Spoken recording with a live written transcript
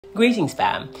Greetings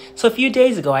fam. So a few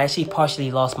days ago I actually partially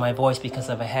lost my voice because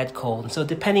of a head cold. And so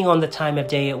depending on the time of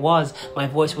day it was, my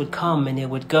voice would come and it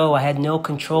would go. I had no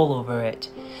control over it.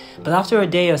 But after a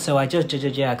day or so I just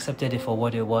accepted it for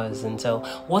what it was. And so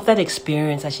what that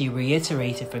experience actually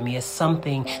reiterated for me is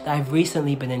something that I've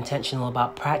recently been intentional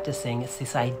about practicing. It's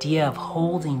this idea of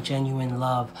holding genuine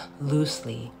love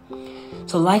loosely.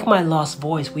 So like my lost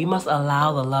voice, we must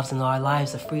allow the loves in our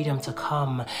lives the freedom to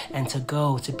come and to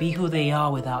go, to be who they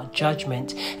are without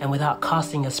judgment and without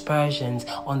casting aspersions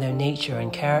on their nature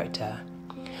and character.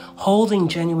 Holding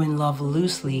genuine love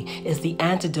loosely is the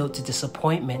antidote to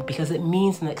disappointment because it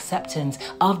means an acceptance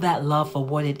of that love for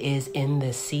what it is in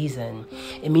this season.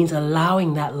 It means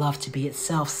allowing that love to be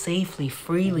itself safely,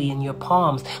 freely in your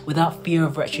palms without fear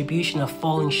of retribution or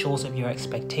falling short of your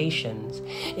expectations.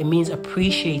 It means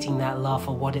appreciating that love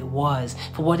for what it was,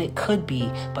 for what it could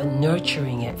be, but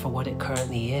nurturing it for what it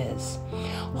currently is.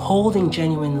 Holding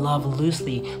genuine love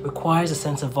loosely requires a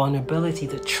sense of vulnerability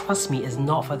that, trust me, is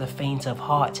not for the faint of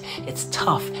heart. It's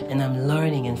tough, and I'm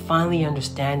learning and finally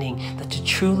understanding that to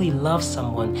truly love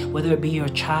someone, whether it be your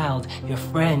child, your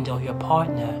friend, or your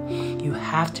partner, you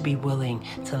have to be willing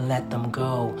to let them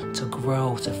go, to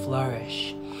grow, to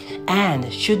flourish.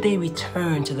 And should they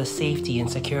return to the safety and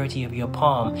security of your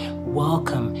palm,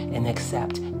 welcome and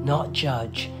accept, not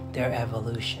judge, their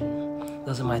evolution.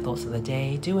 Those are my thoughts of the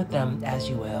day. Do with them as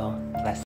you will. Bless.